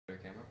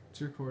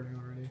It's recording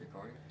already. It's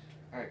recording?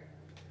 Alright.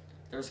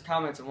 There's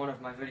comments in one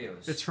of my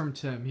videos. It's from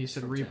Tim. He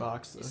said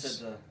Rebox this. He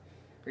said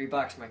to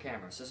Rebox my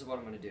camera. So this is what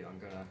I'm going to do. I'm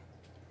going to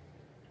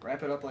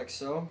wrap it up like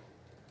so.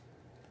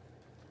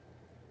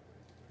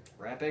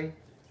 Wrapping.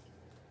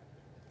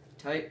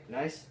 Tight.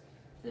 Nice.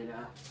 Then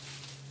get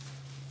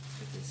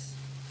this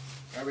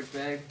garbage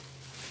bag.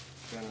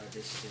 Gonna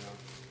just,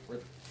 where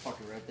the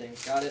fucking red thing.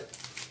 Got it.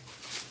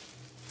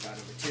 Got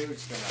number two.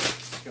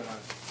 Just gonna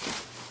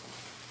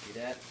do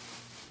that.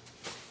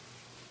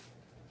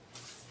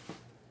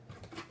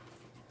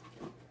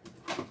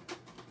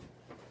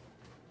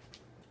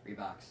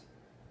 Rebox.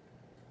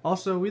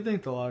 Also, we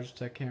think the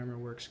Logitech camera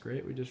works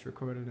great. We just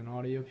recorded an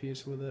audio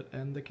piece with it,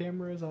 and the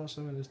camera is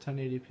awesome and is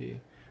 1080p.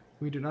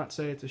 We do not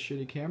say it's a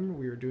shitty camera.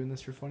 We are doing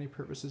this for funny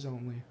purposes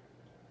only.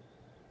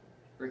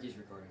 Ricky's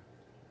recording.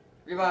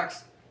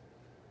 Rebox!